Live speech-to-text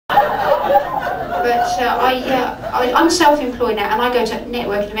But I'm self-employed now, and I go to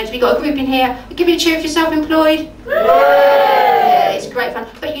networking events. We've got a group in here. Give me a cheer if you're self-employed. Yeah, it's great fun.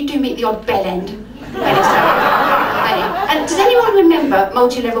 But you do meet the odd bell end. And does anyone remember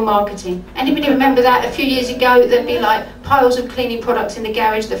multi-level marketing? Anybody remember that? A few years ago, there'd be like piles of cleaning products in the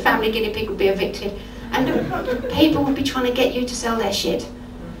garage. The family guinea pig would be evicted, and people would be trying to get you to sell their shit.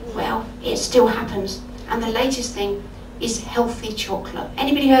 Well, it still happens. And the latest thing is healthy chocolate.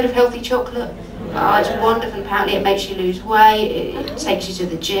 Anybody heard of healthy chocolate? Oh, it's wonderful. Apparently it makes you lose weight, it takes you to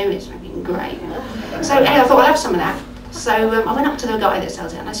the gym, it's fucking great. So anyway, I thought I'll have some of that. So I went up to the guy that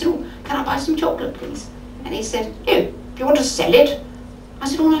sells it and I said, oh, can I buy some chocolate, please? And he said, do you want to sell it? I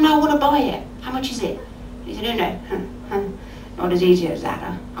said, oh, no, I want to buy it. How much is it? He said, no, not as easy as that.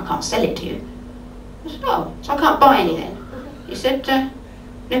 I can't sell it to you. I said, oh, so I can't buy any then? He said, no,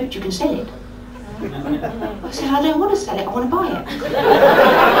 but you can sell it. I said, I don't want to sell it, I want to buy it.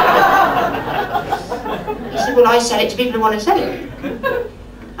 He said, well, I sell it to people who want to sell it.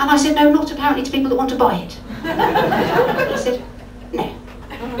 And I said, no, not apparently to people that want to buy it. He said, no.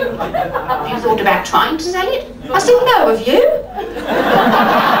 Have you thought about trying to sell it? I said, no, have you?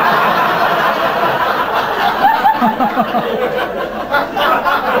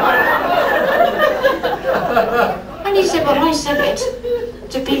 And he said, well, I sell it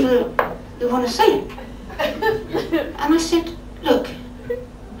to people who want to sell it. And I said, look,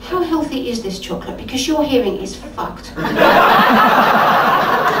 how healthy is this chocolate? Because your hearing is fucked.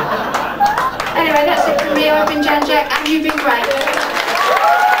 Anyway, that's it from me. I've been Jan Jack, and you've been great.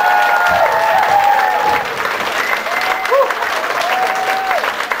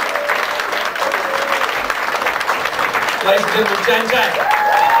 Ladies and gentlemen, Jan Jack.